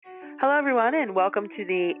Hello, everyone, and welcome to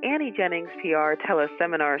the Annie Jennings PR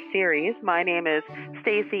teleseminar series. My name is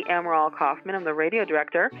Stacey Amaral Kaufman. I'm the radio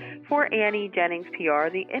director for Annie Jennings PR,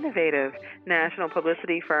 the innovative national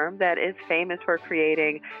publicity firm that is famous for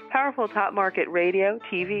creating powerful top market radio,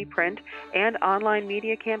 TV, print, and online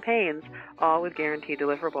media campaigns, all with guaranteed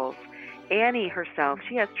deliverables. Annie herself,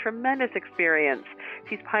 she has tremendous experience.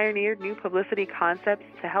 She's pioneered new publicity concepts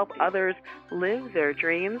to help others live their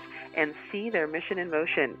dreams and see their mission in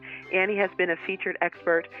motion. Annie has been a featured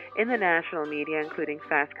expert in the national media, including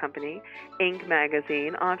Fast Company, Inc.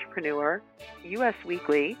 Magazine, Entrepreneur, US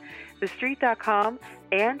Weekly, TheStreet.com,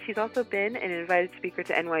 and she's also been an invited speaker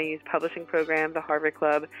to NYU's publishing program, the Harvard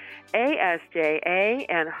Club, ASJA,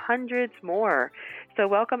 and hundreds more. So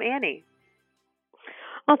welcome, Annie.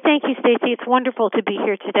 Well, thank you, Stacey. It's wonderful to be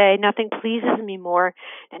here today. Nothing pleases me more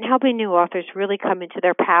than helping new authors really come into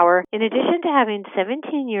their power. In addition to having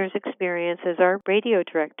 17 years' experience as our radio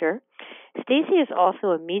director, Stacey is also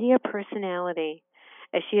a media personality,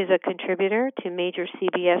 as she is a contributor to major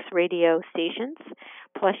CBS radio stations.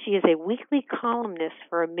 Plus, she is a weekly columnist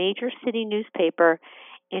for a major city newspaper,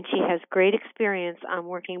 and she has great experience on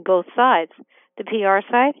working both sides, the PR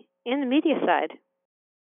side and the media side.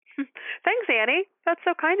 Thanks, Annie. That's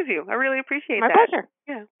so kind of you. I really appreciate that. My pleasure.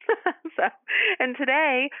 Yeah. And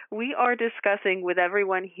today we are discussing with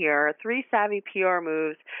everyone here 3 savvy PR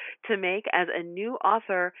moves to make as a new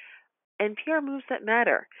author and PR moves that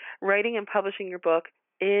matter. Writing and publishing your book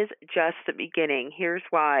is just the beginning. Here's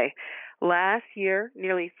why. Last year,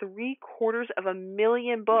 nearly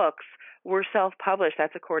 750,000 books were self-published.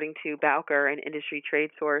 That's according to Bowker, an industry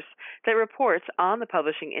trade source that reports on the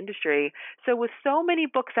publishing industry. So with so many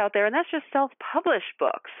books out there, and that's just self-published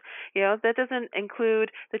books, that doesn't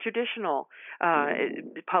include the traditional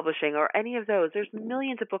publishing or any of those. There's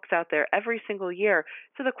millions of books out there every single year.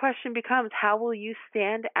 So the question becomes, how will you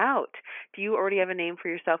stand out? Do you already have a name for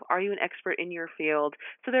yourself? Are you an expert in your field?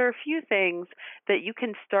 So there are a few things that you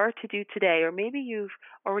can start to do today, or maybe you've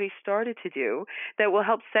already started to do, that will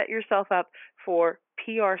help set yourself up for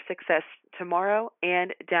PR success tomorrow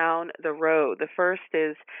and down the road. The first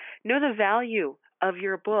is know the value of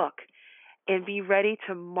your book and be ready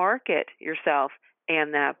to market yourself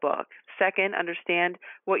and that book. Second, understand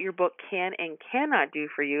what your book can and cannot do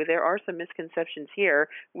for you. There are some misconceptions here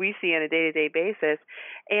we see on a day-to-day basis.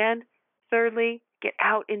 And thirdly, get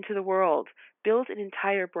out into the world. Build an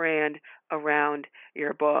entire brand around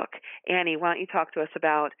your book. Annie, why don't you talk to us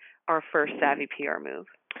about our first savvy PR move?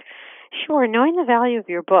 Sure. Knowing the value of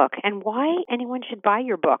your book and why anyone should buy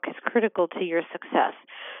your book is critical to your success.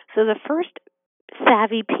 So the first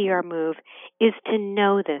savvy PR move is to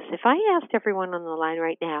know this. If I asked everyone on the line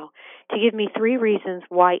right now to give me 3 reasons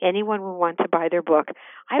why anyone would want to buy their book,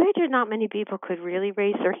 I bet not many people could really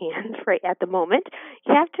raise their hands right at the moment.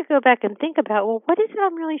 You have to go back and think about, well, what is it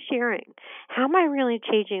I'm really sharing? How am I really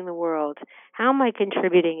changing the world? How am I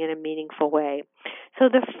contributing in a meaningful way? So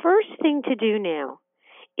the first thing to do now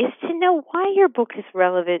is to know why your book is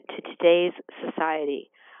relevant to today's society.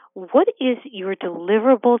 What is your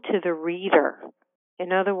deliverable to the reader?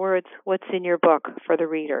 In other words, what's in your book for the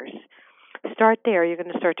readers? Start there. You're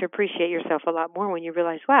going to start to appreciate yourself a lot more when you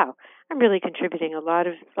realize, wow, I'm really contributing a lot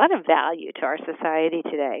of value to our society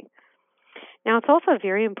today. Now, it's also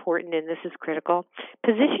very important, and this is critical,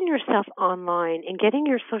 position yourself online and getting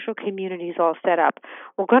your social communities all set up.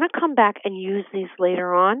 We're going to come back and use these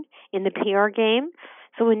later on in the PR game.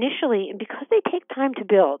 So initially, and because they take time to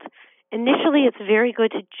build, initially it's very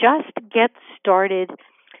good to just get started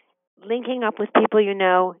linking up with people you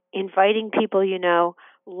know, inviting people you know,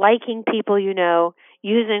 liking people you know,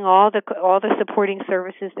 using all the supporting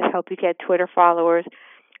services to help you get Twitter followers,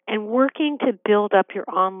 and working to build up your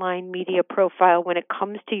online media profile when it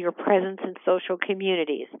comes to your presence in social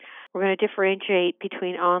communities. We're going to differentiate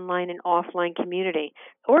between online and offline community.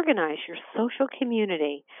 Organize your social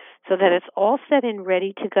community so that it's all set and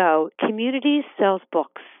ready to go. Communities sells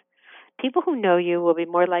books. People who know you will be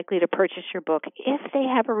more likely to purchase your book if they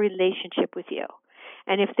have a relationship with you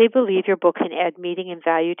and if they believe your book can add meaning and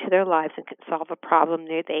value to their lives and can solve a problem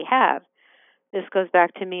that they have. This goes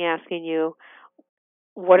back to me asking you,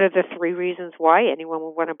 what are the 3 reasons why anyone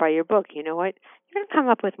would want to buy your book? You know what? You're going to come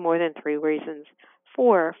up with more than 3 reasons,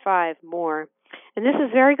 4 or 5 more. And this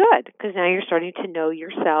is very good because now you're starting to know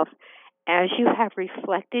yourself as you have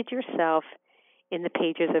reflected yourself in the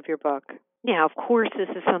pages of your book. Now, of course, this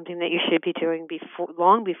is something that you should be doing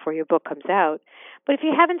long before your book comes out. But if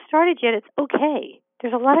you haven't started yet, it's okay.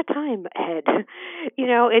 There's a lot of time ahead.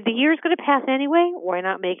 The year's going to pass anyway. Why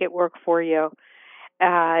not make it work for you?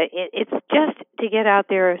 It's just to get out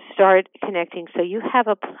there, start connecting, so you have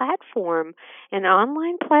a platform, an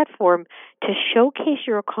online platform, to showcase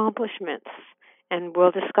your accomplishments. And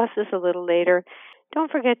we'll discuss this a little later.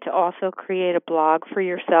 Don't forget to also create a blog for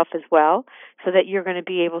yourself as well, so that you're going to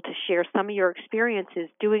be able to share some of your experiences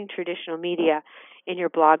doing traditional media in your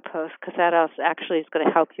blog post, because that actually is going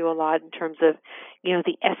to help you a lot in terms of,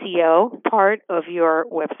 the SEO part of your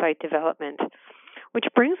website development. Which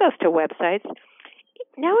brings us to websites.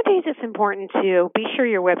 Nowadays, it's important to be sure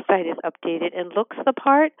your website is updated and looks the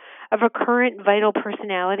part of a current vital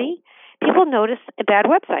personality. People notice a bad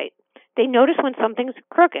website. They notice when something's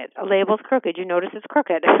crooked. A label's crooked. You notice it's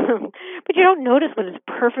crooked. But you don't notice when it's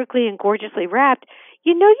perfectly and gorgeously wrapped.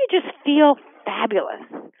 You just feel fabulous.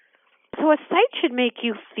 So a site should make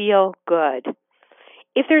you feel good.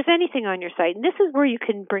 If there's anything on your site, and this is where you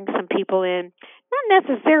can bring some people in, not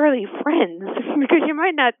necessarily friends, because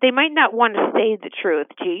they might not want to say the truth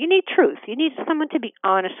to you. You need truth. You need someone to be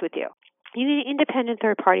honest with you. You need an independent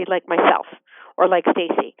third party like myself or like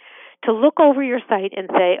Stacy to look over your site and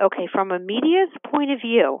say, okay, from a media's point of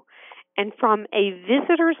view and from a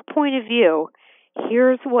visitor's point of view,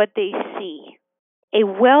 here's what they see. A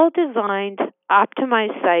well-designed,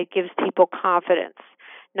 optimized site gives people confidence.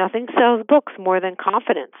 Nothing sells books more than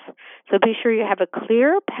confidence. So be sure you have a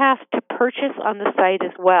clear path to purchase on the site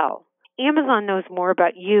as well. Amazon knows more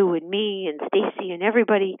about you and me and Stacy and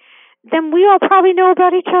everybody than we all probably know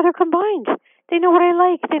about each other combined. They know what I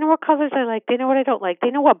like. They know what colors I like. They know what I don't like.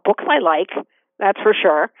 They know what books I like. That's for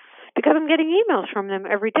sure. Because I'm getting emails from them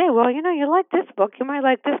every day. Well, you like this book. You might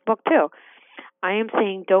like this book too. I am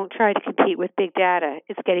saying don't try to compete with big data.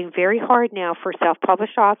 It's getting very hard now for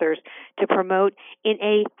self-published authors to promote in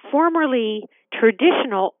a formerly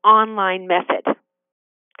traditional online method.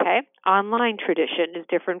 Okay? Online tradition is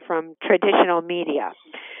different from traditional media.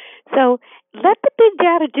 So let the big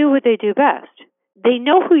data do what they do best. They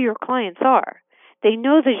know who your clients are. They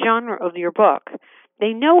know the genre of your book.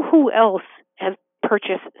 They know who else has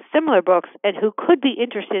purchased similar books and who could be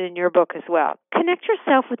interested in your book as well. Connect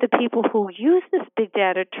yourself with the people who use this big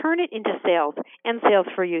data, turn it into sales, and sales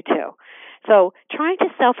for you too. So trying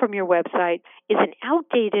to sell from your website is an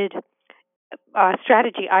outdated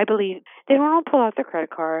strategy. I believe they don't want to pull out their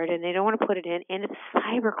credit card and they don't want to put it in, and it's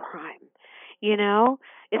cybercrime.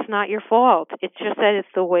 It's not your fault. It's just that it's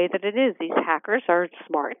the way that it is. These hackers are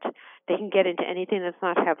smart. They can get into anything that's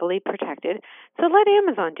not heavily protected. So let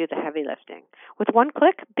Amazon do the heavy lifting. With one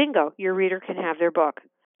click, bingo, your reader can have their book.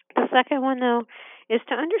 The second one, though, is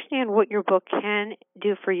to understand what your book can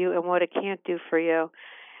do for you and what it can't do for you.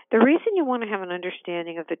 The reason you want to have an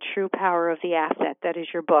understanding of the true power of the asset that is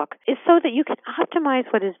your book is so that you can optimize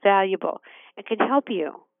what is valuable and can help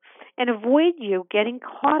you and avoid you getting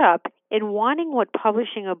caught up in wanting what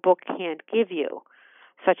publishing a book can't give you,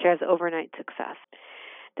 such as overnight success.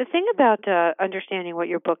 The thing about understanding what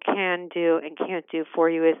your book can do and can't do for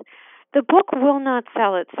you is the book will not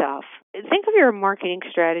sell itself. Think of your marketing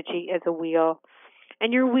strategy as a wheel,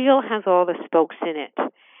 and your wheel has all the spokes in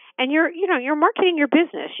it. And you're marketing your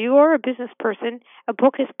business. You are a business person. A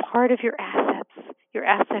book is part of your assets, your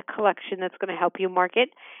asset collection that's going to help you market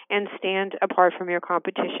and stand apart from your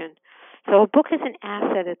competition. So a book is an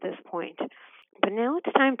asset at this point. But now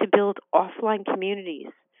it's time to build offline communities.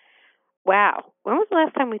 Wow. When was the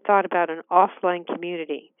last time we thought about an offline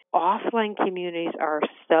community? Offline communities are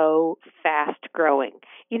so fast growing.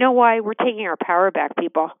 You know why? We're taking our power back,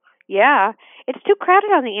 people. Yeah, it's too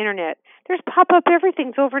crowded on the internet. There's pop-up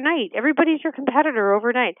everything's overnight. Everybody's your competitor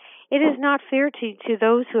overnight. It is not fair to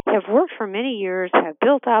those who have worked for many years, have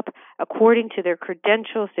built up according to their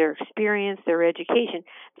credentials, their experience, their education.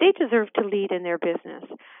 They deserve to lead in their business.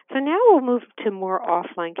 So now we'll move to more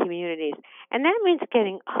offline communities. And that means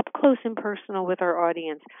getting up close and personal with our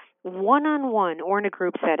audience, one-on-one or in a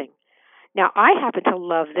group setting. Now, I happen to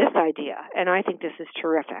love this idea, and I think this is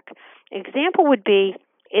terrific. An example would be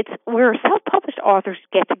it's where self-published authors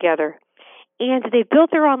get together and they've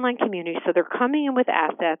built their online community, so they're coming in with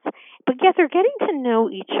assets, but yet they're getting to know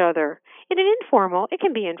each other in an informal, it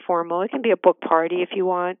can be a book party if you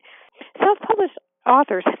want. Self-published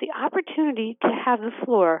authors have the opportunity to have the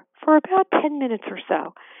floor for about 10 minutes or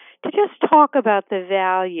so to just talk about the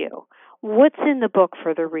value, what's in the book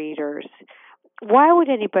for the readers, why would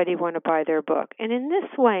anybody want to buy their book? And in this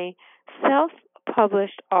way,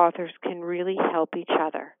 self-published authors can really help each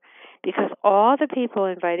other. Because all the people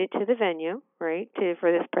invited to the venue, right,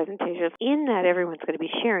 for this presentation, in that everyone's going to be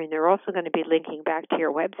sharing, they're also going to be linking back to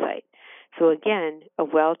your website. So again, a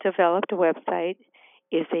well-developed website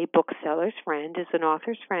is a bookseller's friend, is an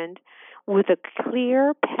author's friend, with a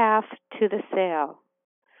clear path to the sale.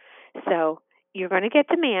 So you're going to get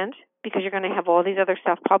demand because you're going to have all these other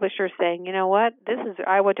self-publishers saying, you know what,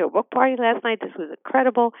 I went to a book party last night. This was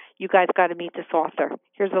incredible. You guys got to meet this author.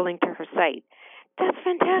 Here's a link to her site. That's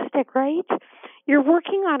fantastic, right? You're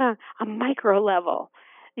working on a micro level.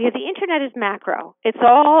 The internet is macro.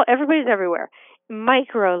 Everybody's everywhere.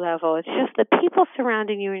 Micro level, it's just the people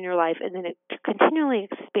surrounding you in your life, and then it's continually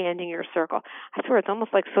expanding your circle. I swear it's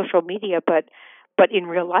almost like social media, but in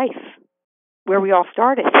real life, where we all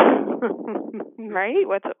started. Right?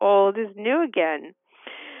 What's old is new again.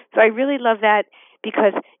 So I really love that,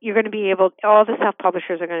 because you're going to be all the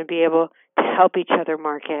self-publishers are going to be able to help each other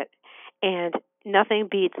market. And nothing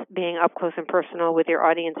beats being up close and personal with your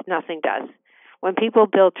audience. Nothing does. When people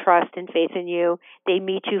build trust and faith in you, they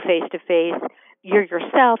meet you face to face. You're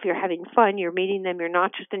yourself. You're having fun. You're meeting them. You're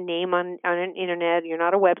not just a name on an internet. You're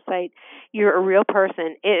not a website. You're a real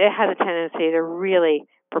person. It has a tendency to really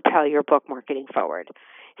propel your book marketing forward.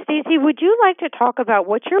 Stacy, would you like to talk about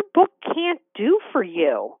what your book can't do for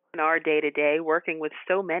you? In our day-to-day, working with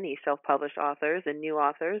so many self-published authors and new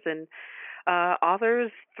authors and authors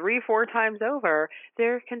 3-4 times over,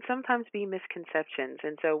 there can sometimes be misconceptions.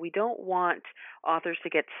 And so we don't want authors to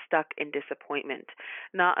get stuck in disappointment.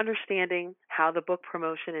 Not understanding how the book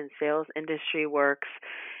promotion and sales industry works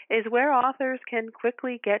is where authors can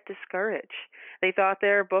quickly get discouraged. They thought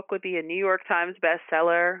their book would be a New York Times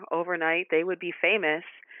bestseller overnight. They would be famous.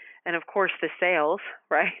 And of course, the sales,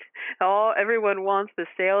 right? Everyone wants the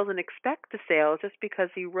sales and expect the sales just because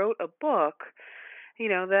he wrote a book.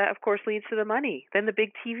 That of course leads to the money. Then the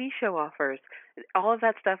big TV show offers. All of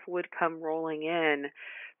that stuff would come rolling in.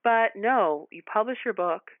 But no, you publish your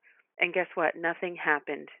book, and guess what? Nothing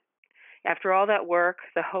happened. After all that work,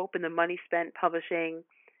 the hope and the money spent publishing,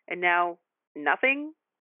 and now nothing?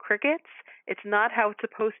 Crickets? It's not how it's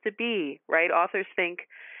supposed to be, right? Authors think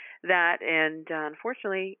that, and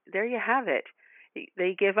unfortunately, there you have it.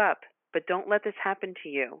 They give up. But don't let this happen to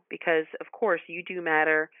you, because, of course, you do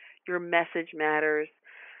matter. Your message matters.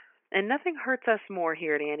 And nothing hurts us more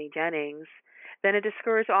here at Annie Jennings than a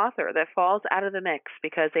discouraged author that falls out of the mix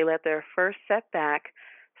because they let their first setback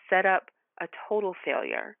set up a total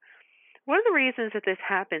failure. One of the reasons that this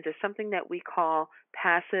happens is something that we call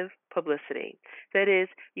passive publicity. That is,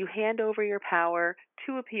 you hand over your power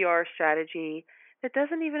to a PR strategy that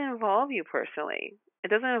doesn't even involve you personally.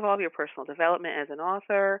 It doesn't involve your personal development as an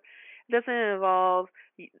author. It doesn't involve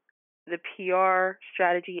the PR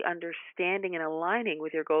strategy understanding and aligning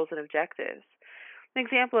with your goals and objectives. An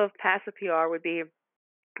example of passive PR would be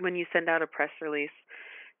when you send out a press release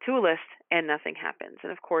to a list and nothing happens.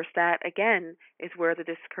 And of course, that again is where the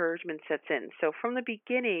discouragement sets in. So from the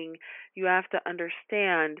beginning, you have to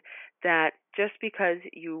understand that just because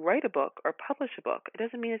you write a book or publish a book, it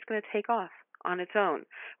doesn't mean it's going to take off on its own.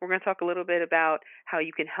 We're going to talk a little bit about how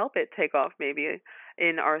you can help it take off maybe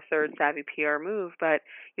in our third Savvy PR move. But,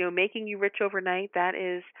 making you rich overnight, that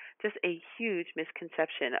is just a huge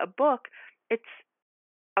misconception. A book, it's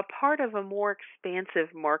a part of a more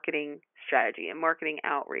expansive marketing strategy and marketing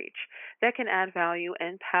outreach that can add value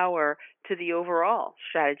and power to the overall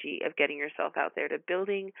strategy of getting yourself out there, to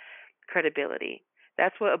building credibility.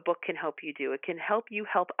 That's what a book can help you do. It can help you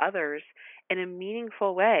help others in a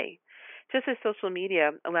meaningful way. Just as social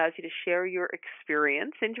media allows you to share your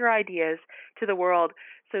experience and your ideas to the world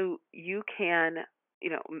so you can,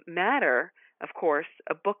 matter, of course,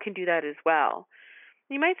 a book can do that as well.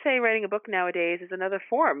 You might say writing a book nowadays is another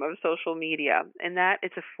form of social media, and that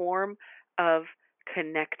it's a form of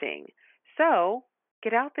connecting. So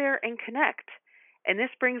get out there and connect. And this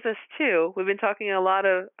brings us to, we've been talking a lot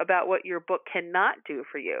about what your book cannot do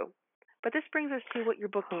for you, but this brings us to what your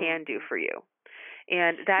book can do for you.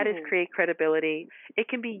 And that is create credibility. It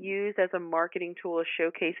can be used as a marketing tool, a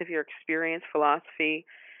showcase of your experience, philosophy,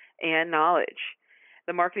 and knowledge.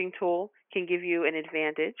 The marketing tool can give you an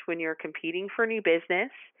advantage when you're competing for new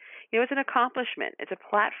business. It's an accomplishment. It's a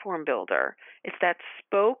platform builder. It's that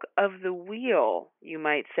spoke of the wheel, you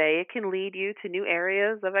might say. It can lead you to new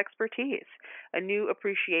areas of expertise, a new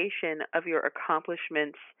appreciation of your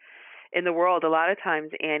accomplishments in the world. A lot of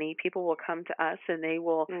times, Annie, people will come to us and they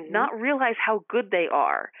will not realize how good they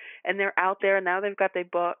are. And they're out there, and now they've got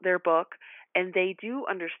their book, and they do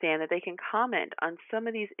understand that they can comment on some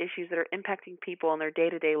of these issues that are impacting people in their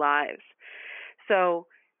day-to-day lives. So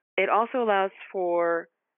it also allows for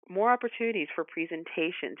more opportunities for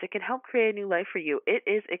presentations. It can help create a new life for you. It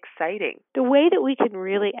is exciting. The way that we can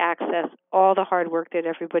really access all the hard work that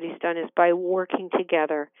everybody's done is by working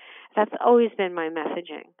together. That's always been my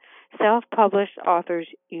messaging. Self-published authors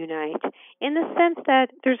unite in the sense that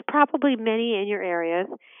there's probably many in your areas,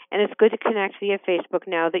 and it's good to connect via Facebook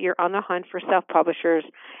now that you're on the hunt for self-publishers.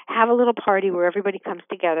 Have a little party where everybody comes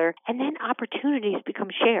together, and then opportunities become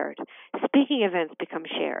shared. Speaking events become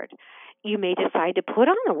shared. You may decide to put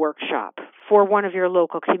on a workshop for one of your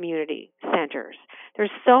local community centers.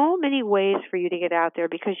 There's so many ways for you to get out there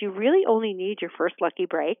because you really only need your first lucky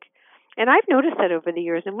break. And I've noticed that over the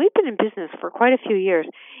years, and we've been in business for quite a few years,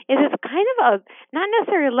 it is kind of a not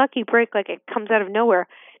necessarily a lucky break like it comes out of nowhere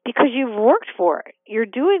because you've worked for it. You're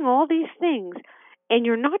doing all these things, and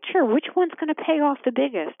you're not sure which one's going to pay off the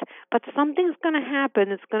biggest, but something's going to happen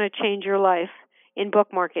that's going to change your life in book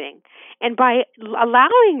marketing. And by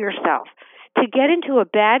allowing yourself to get into a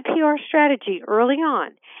bad PR strategy early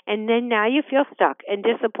on, and then now you feel stuck and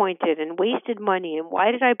disappointed and wasted money and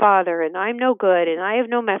why did I bother and I'm no good and I have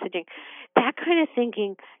no messaging, that kind of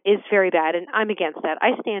thinking is very bad, and I'm against that.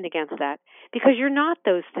 I stand against that because you're not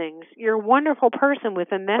those things. You're a wonderful person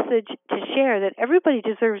with a message to share that everybody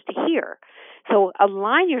deserves to hear. So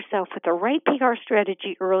align yourself with the right PR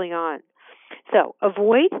strategy early on. So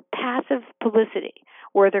avoid passive publicity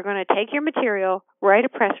where they're going to take your material, write a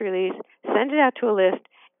press release, send it out to a list,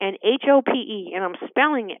 and HOPE, and I'm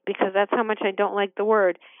spelling it because that's how much I don't like the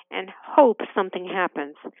word, and hope something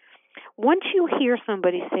happens. Once you hear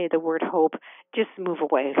somebody say the word hope, just move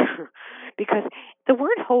away because the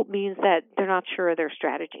word hope means that they're not sure of their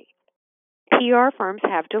strategy. PR firms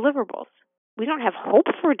have deliverables. We don't have hope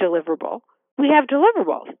for a deliverable. We have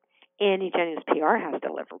deliverables. Annie Jennings PR has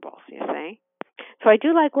deliverables, you see. So I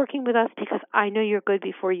do like working with us because I know you're good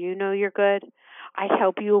before you know you're good. I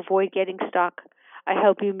help you avoid getting stuck. I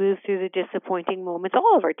help you move through the disappointing moments.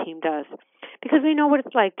 All of our team does because we know what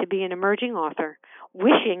it's like to be an emerging author,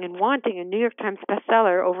 wishing and wanting a New York Times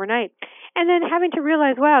bestseller overnight, and then having to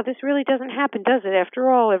realize, wow, this really doesn't happen, does it,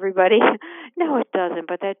 after all, everybody? No, it doesn't,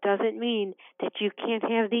 but that doesn't mean that you can't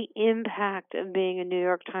have the impact of being a New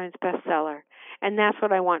York Times bestseller. And that's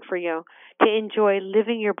what I want for you, to enjoy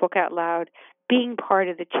living your book out loud, being part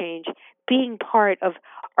of the change, being part of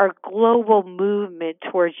our global movement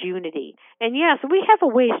towards unity. And yes, we have a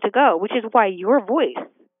ways to go, which is why your voice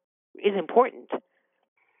is important.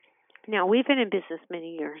 Now, we've been in business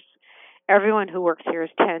many years. Everyone who works here is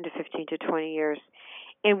 10 to 15 to 20 years.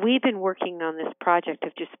 And we've been working on this project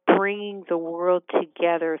of just bringing the world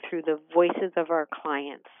together through the voices of our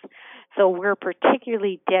clients. So we're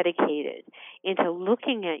particularly dedicated into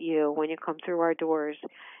looking at you when you come through our doors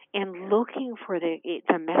and looking for the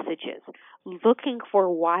messages, looking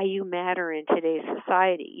for why you matter in today's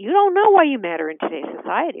society. You don't know why you matter in today's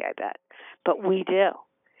society, I bet, but we do.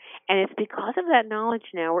 And it's because of that knowledge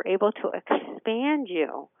now we're able to expand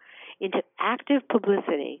you into active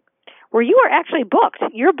publicity where you are actually booked.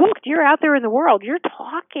 You're booked. You're out there in the world. You're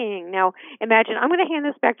talking. Now, imagine, I'm going to hand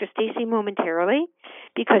this back to Stacy momentarily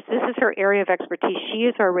because this is her area of expertise. She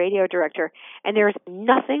is our radio director, and there's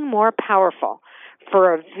nothing more powerful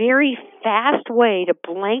for a very fast way to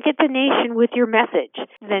blanket the nation with your message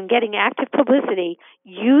than getting active publicity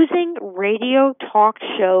using radio talk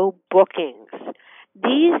show bookings.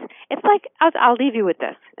 It's like, I'll leave you with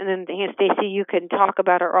this, and then Stacey, you can talk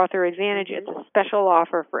about our Author Advantage. It's a special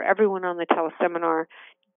offer for everyone on the teleseminar.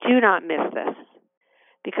 Do not miss this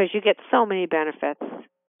because you get so many benefits.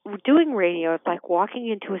 Doing radio is like walking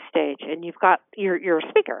into a stage, and you're a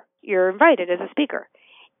speaker. You're invited as a speaker,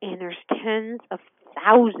 and there's tens of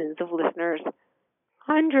thousands of listeners,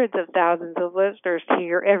 hundreds of thousands of listeners to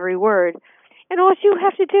hear every word. And all you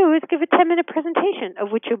have to do is give a 10-minute presentation of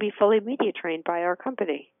which you'll be fully media trained by our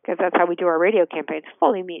company, because that's how we do our radio campaigns,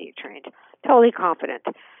 fully media trained, totally confident.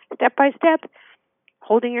 Step by step,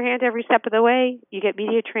 holding your hand every step of the way. You get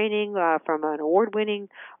media training from an award-winning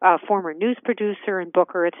former news producer and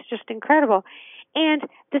booker. It's just incredible. And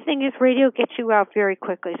the thing is, radio gets you out very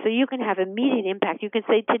quickly, so you can have immediate impact. You can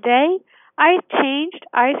say, today, I changed,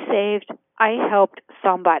 I saved, I helped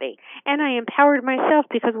somebody. And I empowered myself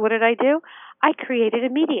because what did I do? I created a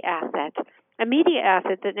media asset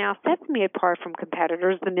that now sets me apart from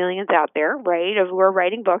competitors, the millions out there, right, who are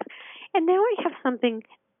writing books. And now I have something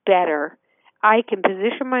better. I can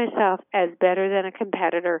position myself as better than a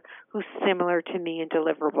competitor who's similar to me in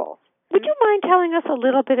deliverables. Would you mind telling us a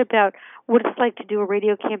little bit about what it's like to do a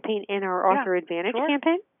radio campaign in our Author Advantage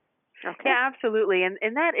campaign? Okay. Yeah, absolutely.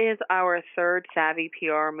 And that is our third savvy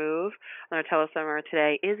PR move on our teleseminar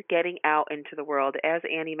today, is getting out into the world. As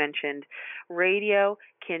Annie mentioned, radio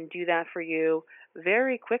can do that for you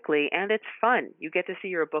very quickly, and it's fun. You get to see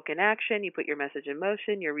your book in action. You put your message in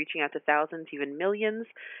motion. You're reaching out to thousands, even millions,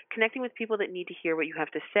 connecting with people that need to hear what you have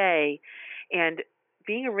to say. And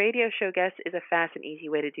being a radio show guest is a fast and easy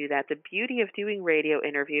way to do that. The beauty of doing radio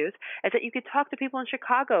interviews is that you could talk to people in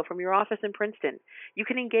Chicago from your office in Princeton. You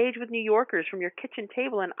can engage with New Yorkers from your kitchen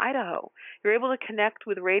table in Idaho. You're able to connect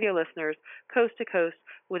with radio listeners coast to coast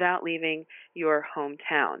without leaving your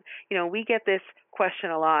hometown. We get this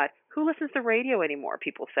question a lot. Who listens to radio anymore?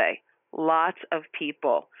 People say. Lots of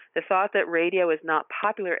people. The thought that radio is not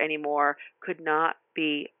popular anymore could not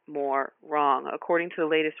be more wrong. According to the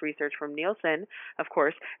latest research from Nielsen, of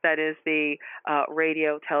course, that is the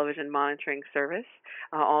radio television monitoring service.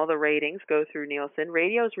 All the ratings go through Nielsen.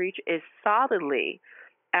 Radio's reach is solidly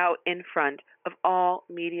out in front of all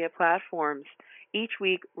media platforms. Each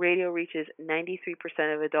week, radio reaches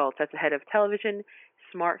 93% of adults. That's ahead of television,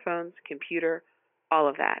 smartphones, computer, all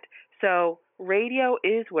of that. So radio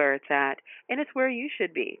is where it's at, and it's where you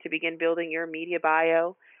should be to begin building your media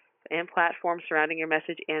bio and platforms surrounding your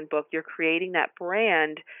message and book. You're creating that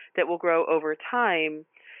brand that will grow over time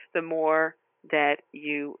the more that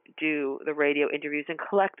you do the radio interviews and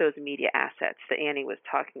collect those media assets that Annie was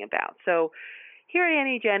talking about. So here at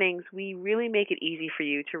Annie Jennings, we really make it easy for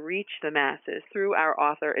you to reach the masses through our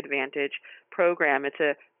Author Advantage program. It's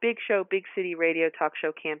a big show, big city radio talk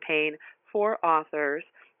show campaign for authors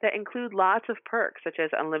that include lots of perks, such as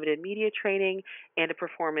unlimited media training and a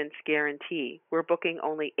performance guarantee. We're booking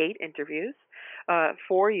only 8 interviews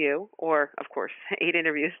for you, or, of course, 8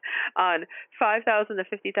 interviews on 5,000 to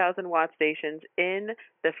 50,000 watt stations in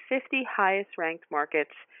the 50 highest-ranked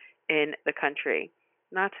markets in the country.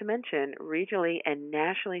 Not to mention regionally and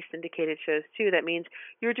nationally syndicated shows, too. That means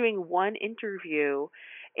you're doing one interview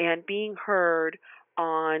and being heard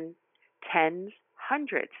on tens,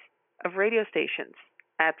 hundreds of radio stations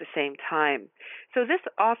at the same time. So this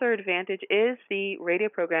Author Advantage is the radio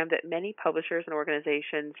program that many publishers and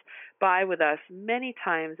organizations buy with us many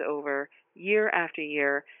times over, year after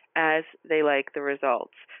year, as they like the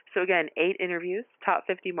results. So again, 8 interviews, top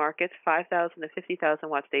 50 markets, 5,000 to 50,000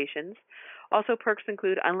 watt stations. Also, perks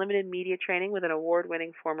include unlimited media training with an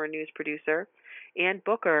award-winning former news producer and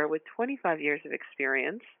booker with 25 years of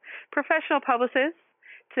experience, professional publicists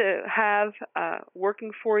to have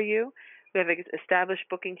working for you. We have established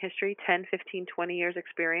booking history, 10, 15, 20 years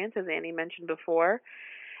experience, as Annie mentioned before,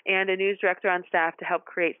 and a news director on staff to help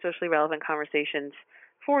create socially relevant conversations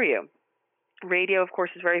for you. Radio, of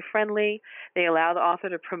course, is very friendly. They allow the author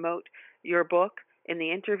to promote your book in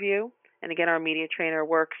the interview. And again, our media trainer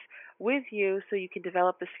works with you so you can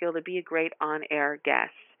develop the skill to be a great on-air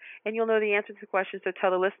guest. And you'll know the answer to the questions, so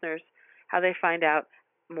tell the listeners how they find out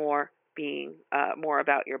more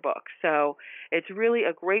about your book. So it's really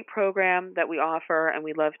a great program that we offer, and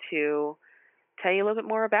we'd love to tell you a little bit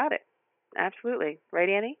more about it. Absolutely. Right,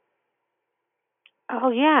 Annie?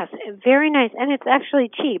 Oh, yes. Very nice. And it's actually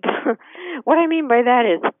cheap. What I mean by that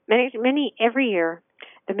is every year,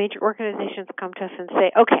 the major organizations come to us and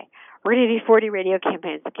say, okay, we're going to do 40 radio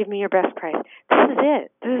campaigns. Give me your best price. This is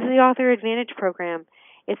it. This is the Author Advantage program.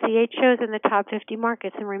 It's the 8 shows in the top 50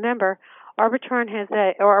 markets. And remember, Arbitron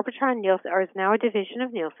Nielsen is now a division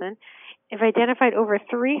of Nielsen. Have identified over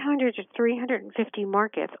 300 to 350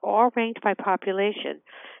 markets, all ranked by population.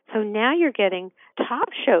 So now you're getting top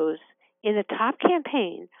shows in the top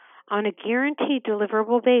campaign on a guaranteed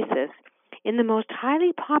deliverable basis in the most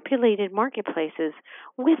highly populated marketplaces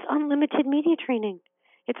with unlimited media training.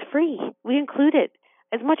 It's free. We include it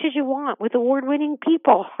as much as you want with award-winning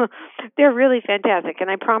people. They're really fantastic, and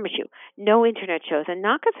I promise you, no internet shows. And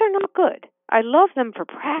not because they're not good. I love them for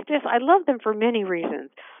practice. I love them for many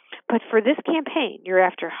reasons. But for this campaign, you're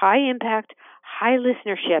after high impact, high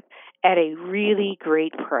listenership at a really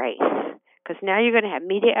great price. Because now you're going to have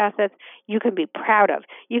media assets you can be proud of.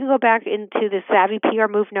 You can go back into the Savvy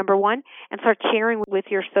PR Move #1 and start sharing with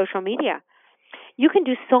your social media. You can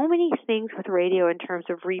do so many things with radio in terms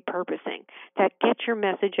of repurposing that get your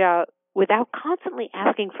message out without constantly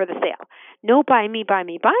asking for the sale. No buy me, buy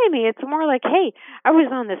me, buy me. It's more like, hey, I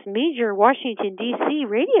was on this major Washington, D.C.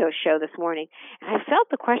 radio show this morning, and I felt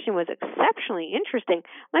the question was exceptionally interesting.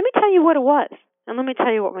 Let me tell you what it was. And let me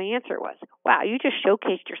tell you what my answer was. Wow, you just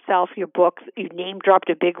showcased yourself, your book, you name-dropped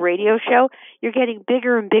a big radio show. You're getting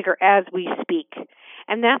bigger and bigger as we speak.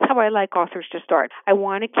 And that's how I like authors to start. I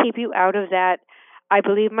want to keep you out of that. I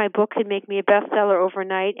believe my book can make me a bestseller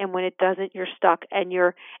overnight, and when it doesn't, you're stuck, and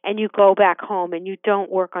you go back home, and you don't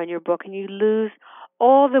work on your book, and you lose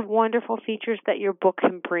all the wonderful features that your book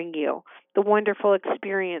can bring you, the wonderful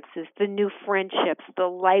experiences, the new friendships, the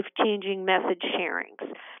life-changing message sharings,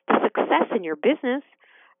 the success in your business.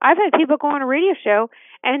 I've had people go on a radio show,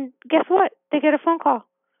 and guess what? They get a phone call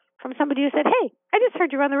from somebody who said, hey, I just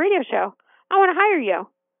heard you on the radio show. I want to hire you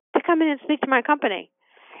to come in and speak to my company.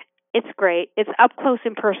 It's great. It's up close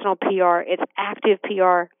and personal PR. It's active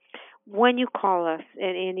PR. When you call us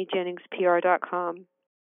at AnnieJenningsPR.com,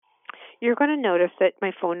 you're going to notice that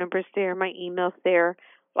my phone number's there, my email's there,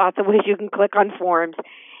 lots of ways you can click on forms.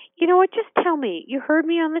 You know what? Just tell me. You heard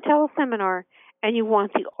me on the teleseminar and you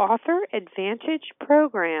want the Author Advantage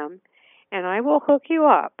program, and I will hook you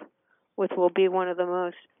up with will be one of the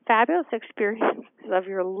most fabulous experiences of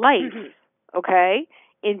your life, okay,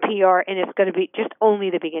 in PR, and it's going to be just only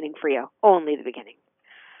the beginning for you, only the beginning.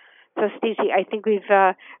 So, Stacey, I think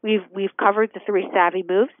we've covered the 3 savvy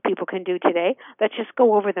moves people can do today. Let's just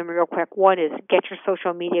go over them real quick. One is get your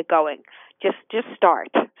social media going. Just start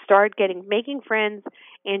making friends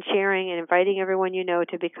and sharing and inviting everyone you know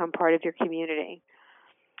to become part of your community.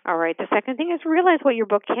 All right. The second thing is realize what your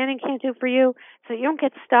book can and can't do for you, so you don't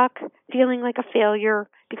get stuck feeling like a failure,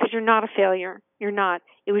 because you're not a failure. You're not.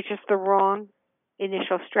 It was just the wrong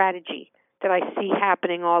initial strategy that I see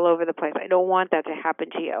happening all over the place. I don't want that to happen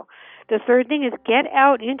to you. The third thing is get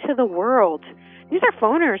out into the world. These are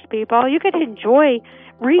phoners, people. You could enjoy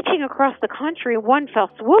reaching across the country in one fell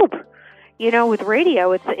swoop. You know, with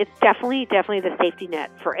radio, it's definitely the safety net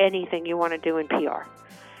for anything you want to do in PR.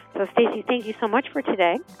 So, Stacey, thank you so much for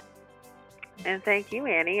today. And thank you,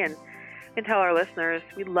 Annie. And tell our listeners,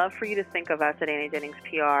 we'd love for you to think of us at Annie Jennings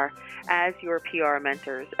PR as your PR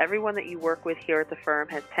mentors. Everyone that you work with here at the firm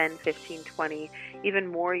has 10, 15, 20, even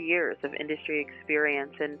more years of industry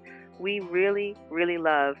experience. And we really, really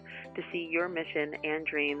love to see your mission and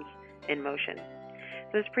dreams in motion.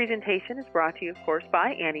 This presentation is brought to you, of course,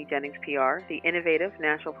 by Annie Jennings PR, the innovative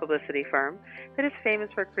national publicity firm that is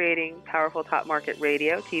famous for creating powerful top market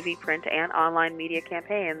radio, TV, print, and online media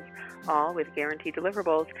campaigns, all with guaranteed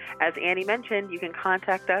deliverables. As Annie mentioned, you can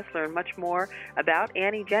contact us, learn much more about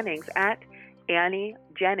Annie Jennings at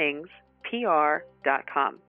AnnieJenningsPR.com.